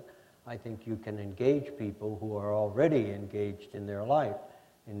do that, I think you can engage people who are already engaged in their life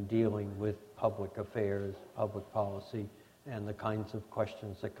in dealing with public affairs, public policy, and the kinds of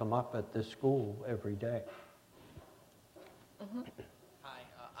questions that come up at this school every day. Hi,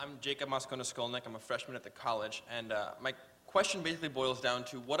 I'm Jacob Moscona-Skolnick. I'm a freshman at the college, and my question basically boils down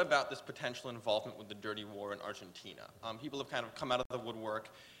to what about this potential involvement with the dirty war in Argentina? People have kind of come out of the woodwork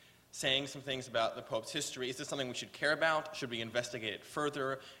saying some things about the Pope's history. Is this something we should care about? Should we investigate it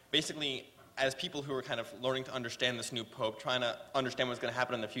further? Basically, as people who are kind of learning to understand this new Pope, trying to understand what's going to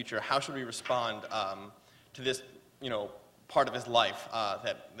happen in the future, how should we respond to this, part of his life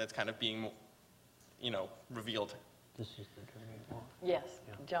that's kind of being, revealed? This is the dirty war. Yes,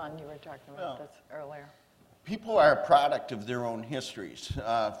 Yeah. John, you were talking about this earlier. People are a product of their own histories.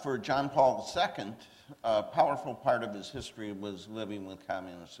 For John Paul II, a powerful part of his history was living with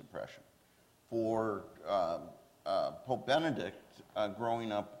communist oppression. For Pope Benedict,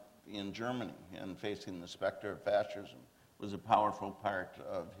 growing up in Germany and facing the specter of fascism was a powerful part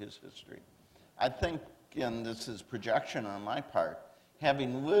of his history. I think, and this is projection on my part,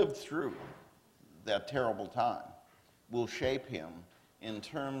 having lived through that terrible time will shape him in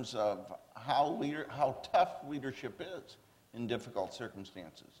terms of how tough leadership is in difficult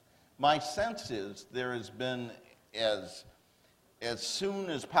circumstances. My sense is there has been, as soon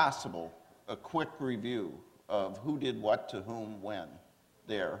as possible, a quick review of who did what to whom when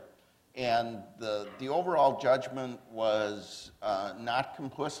there. And the overall judgment was not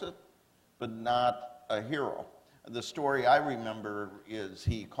complicit, but not a hero. The story I remember is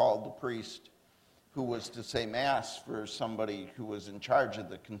he called the priest who was to say Mass for somebody who was in charge of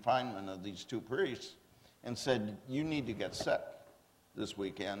the confinement of these two priests and said, "You need to get sick this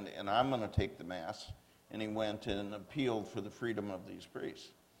weekend, and I'm going to take the Mass." And he went and appealed for the freedom of these priests.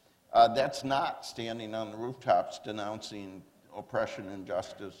 That's not standing on the rooftops denouncing oppression,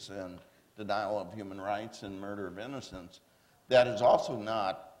 injustice, and denial of human rights and murder of innocents. That is also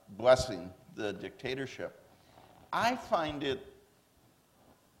not blessing the dictatorship. I find it,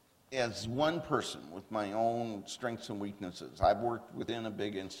 as one person with my own strengths and weaknesses, I've worked within a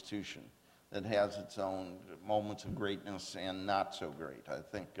big institution that has its own moments of greatness and not so great. I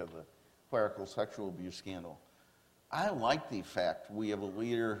think of the clerical sexual abuse scandal. I like the fact we have a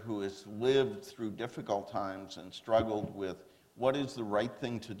leader who has lived through difficult times and struggled with what is the right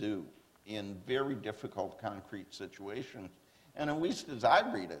thing to do in very difficult, concrete situations. And at least as I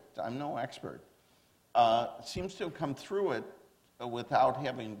read it, I'm no expert, seems to have come through it without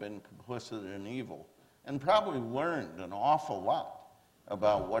having been complicit in evil, and probably learned an awful lot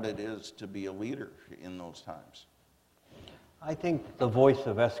about what it is to be a leader in those times. I think the voice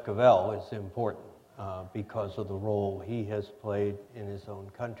of Esquivel is important because of the role he has played in his own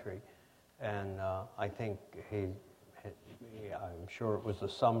country. And I think I'm sure it was a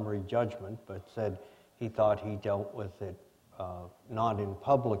summary judgment, but said he thought he dealt with it not in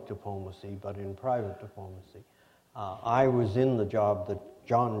public diplomacy, but in private diplomacy. I was in the job that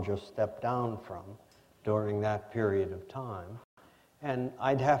John just stepped down from during that period of time. And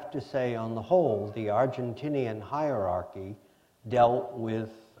I'd have to say, on the whole, the Argentinian hierarchy dealt with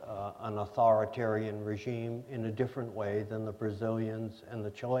an authoritarian regime in a different way than the Brazilians and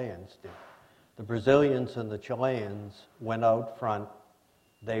the Chileans did. The Brazilians and the Chileans went out front.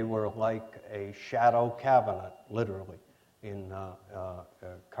 They were like a shadow cabinet, literally, in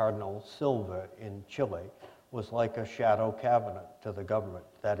Cardinal Silva in Chile was like a shadow cabinet to the government,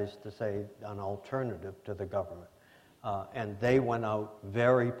 that is to say, an alternative to the government. And they went out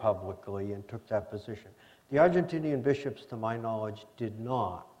very publicly and took that position. The Argentinian bishops, to my knowledge, did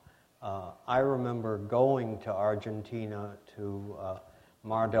not. I remember going to Argentina to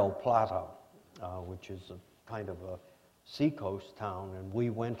Mar del Plata, which is a kind of a seacoast town, and we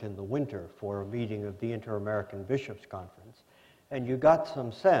went in the winter for a meeting of the Inter-American Bishops' Conference. And you got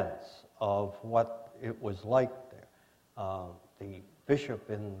some sense of what it was like there. The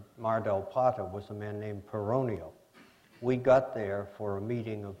bishop in Mar del Plata was a man named Peronio, we got there for a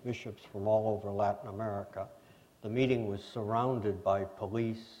meeting of bishops from all over Latin America. The meeting was surrounded by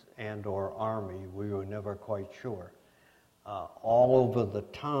police and or army. We were never quite sure. All over the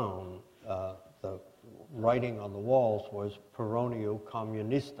town, the writing on the walls was Peronio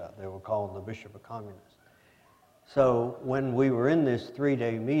Comunista. They were calling the bishop a communist. So when we were in this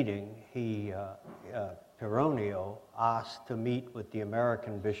 3-day meeting, Peronio asked to meet with the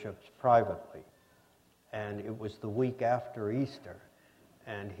American bishops privately. And it was the week after Easter.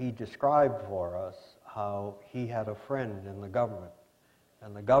 And he described for us how he had a friend in the government.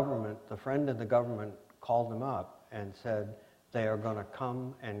 And the friend in the government called him up and said, they are going to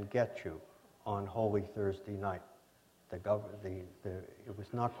come and get you on Holy Thursday night. It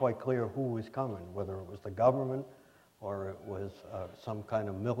was not quite clear who was coming, whether it was the government or it was some kind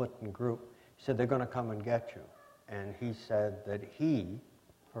of militant group. He said, they're going to come and get you. And he said that he,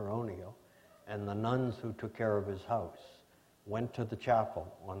 Peronio, and the nuns who took care of his house went to the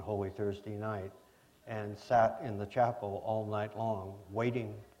chapel on Holy Thursday night and sat in the chapel all night long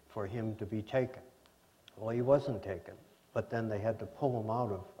waiting for him to be taken. Well, he wasn't taken, but then they had to pull him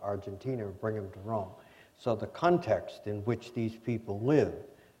out of Argentina and bring him to Rome. So the context in which these people lived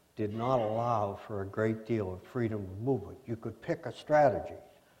did not allow for a great deal of freedom of movement. You could pick a strategy,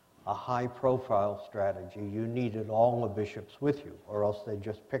 a high-profile strategy. You needed all the bishops with you, or else they'd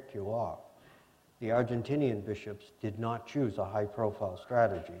just pick you off. The Argentinian bishops did not choose a high-profile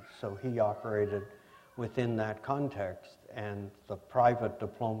strategy, so he operated within that context, and the private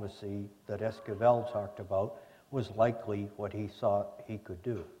diplomacy that Esquivel talked about was likely what he thought he could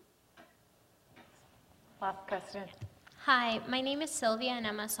do. Last question. Hi, my name is Sylvia, and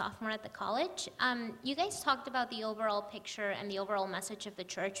I'm a sophomore at the college. You guys talked about the overall picture and the overall message of the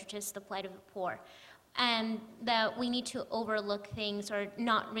church, which is the plight of the poor, and that we need to overlook things or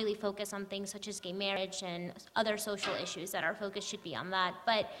not really focus on things such as gay marriage and other social issues, that our focus should be on that.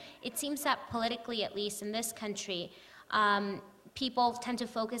 But it seems that politically, at least in this country, people tend to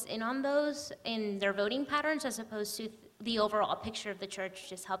focus in on those in their voting patterns as opposed to the overall picture of the church,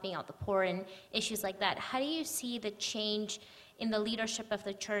 just helping out the poor and issues like that. How do you see the change in the leadership of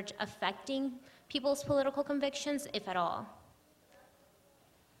the church affecting people's political convictions, if at all?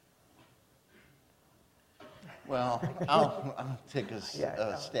 Well, I'll take a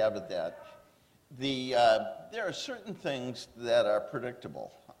stab at that. There are certain things that are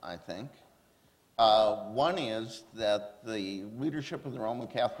predictable, I think. One is that the leadership of the Roman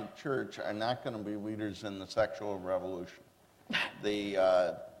Catholic Church are not going to be leaders in the sexual revolution.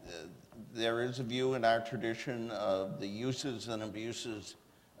 There is a view in our tradition of the uses and abuses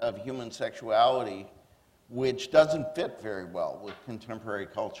of human sexuality which doesn't fit very well with contemporary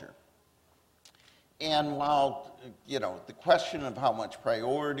culture. And while, the question of how much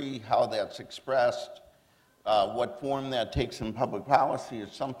priority, how that's expressed, what form that takes in public policy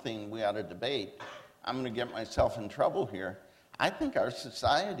is something we ought to debate. I'm going to get myself in trouble here. I think our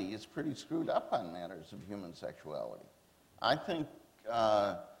society is pretty screwed up on matters of human sexuality. I think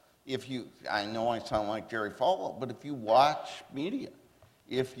I know I sound like Jerry Falwell, but if you watch media,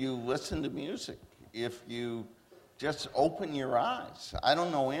 if you listen to music, if you just open your eyes, I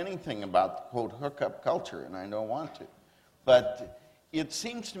don't know anything about the, quote, hookup culture, and I don't want to, but it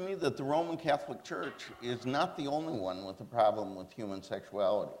seems to me that the Roman Catholic Church is not the only one with a problem with human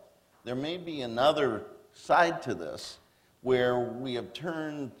sexuality. There may be another side to this where we have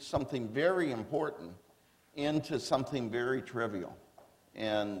turned something very important into something very trivial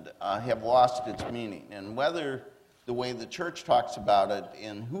and have lost its meaning. And whether the way the church talks about it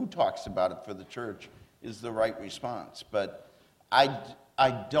and who talks about it for the church is the right response. But I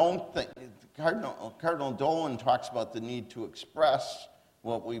don't think, Cardinal Dolan talks about the need to express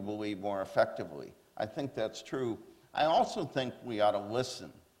what we believe more effectively. I think that's true. I also think we ought to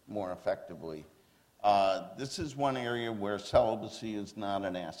listen more effectively. This is one area where celibacy is not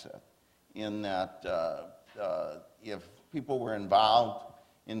an asset, in that if people were involved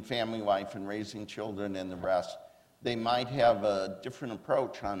in family life and raising children and the rest, they might have a different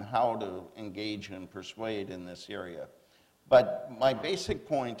approach on how to engage and persuade in this area. But my basic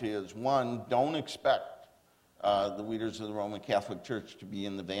point is, one, don't expect the leaders of the Roman Catholic Church to be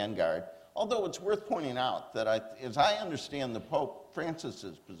in the vanguard, although it's worth pointing out that as I understand the Pope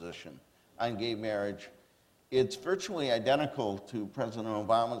Francis's position on gay marriage, it's virtually identical to President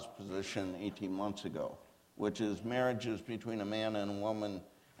Obama's position 18 months ago, which is marriages between a man and a woman,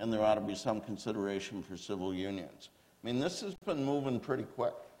 and there ought to be some consideration for civil unions. I mean, this has been moving pretty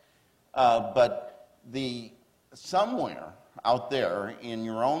quick. But somewhere out there in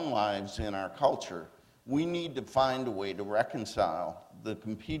your own lives, in our culture, we need to find a way to reconcile the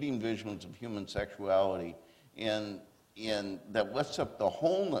competing visions of human sexuality and that lifts up the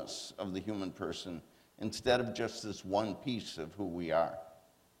wholeness of the human person instead of just this one piece of who we are.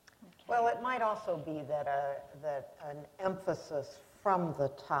 Well, it might also be that an emphasis from the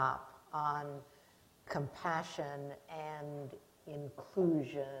top on compassion and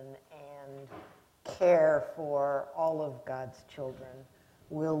inclusion and care for all of God's children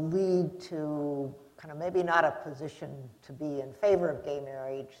will lead to kind of maybe not a position to be in favor of gay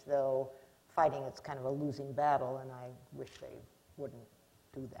marriage, though fighting it's kind of a losing battle, and I wish they wouldn't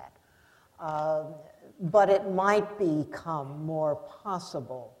do that. But it might become more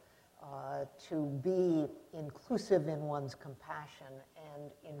possible to be inclusive in one's compassion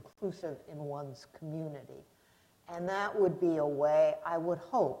and inclusive in one's community. And that would be a way, I would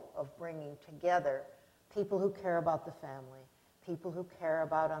hope, of bringing together people who care about the family, people who care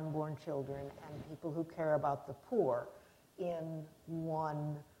about unborn children, and people who care about the poor in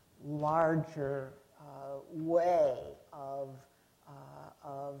one larger way of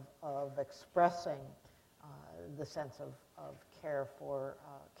expressing the sense of care for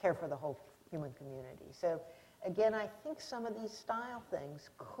the whole human community. So again, I think some of these style things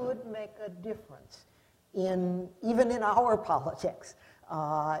could make a difference even in our politics,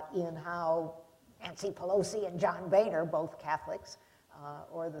 in how Nancy Pelosi and John Boehner are both Catholics,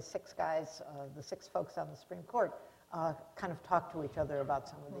 or the six folks on the Supreme Court, kind of talk to each other about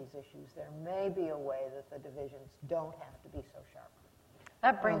some of these issues. There may be a way that the divisions don't have to be so sharp.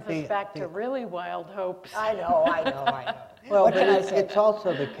 That brings us back to really wild hopes. I know. Well, but it's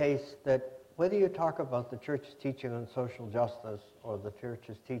also the case that whether you talk about the church's teaching on social justice or the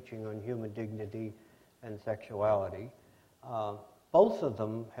church's teaching on human dignity and sexuality, both of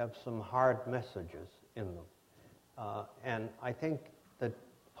them have some hard messages in them. And I think that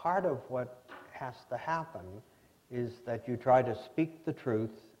part of what has to happen is that you try to speak the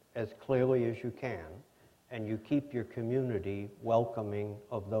truth as clearly as you can, and you keep your community welcoming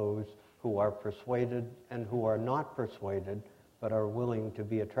of those who are persuaded and who are not persuaded but are willing to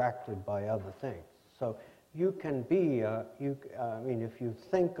be attracted by other things. So you can be, if you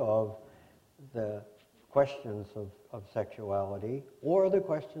think of the questions of sexuality or the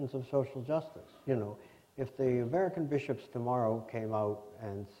questions of social justice, if the American bishops tomorrow came out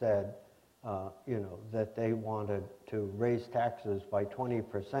and said, that they wanted to raise taxes by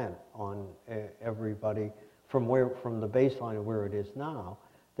 20% on everybody from the baseline of where it is now,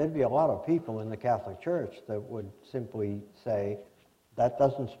 there'd be a lot of people in the Catholic Church that would simply say, that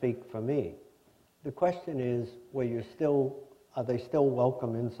doesn't speak for me. The question is, are they still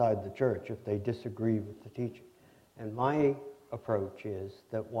welcome inside the church if they disagree with the teaching? And my approach is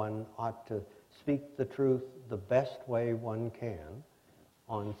that one ought to speak the truth the best way one can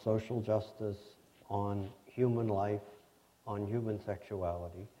on social justice, on human life, on human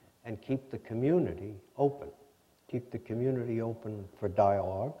sexuality, and keep the community open. Keep the community open for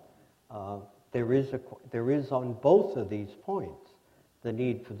dialogue. There is on both of these points the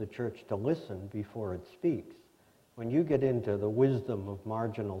need for the church to listen before it speaks. When you get into the wisdom of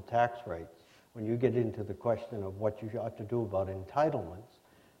marginal tax rates, when you get into the question of what you ought to do about entitlements,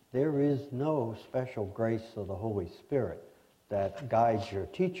 there is no special grace of the Holy Spirit that guides your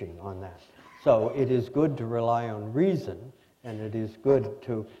teaching on that. So it is good to rely on reason, and it is good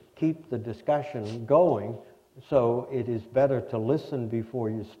to keep the discussion going. So it is better to listen before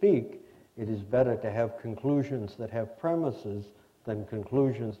you speak. It is better to have conclusions that have premises than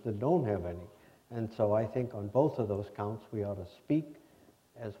conclusions that don't have any. And so I think on both of those counts, we ought to speak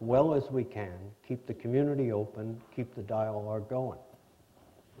as well as we can, keep the community open, keep the dialogue going.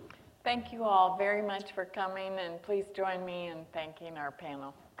 Thank you all very much for coming, and please join me in thanking our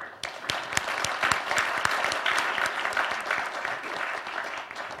panel.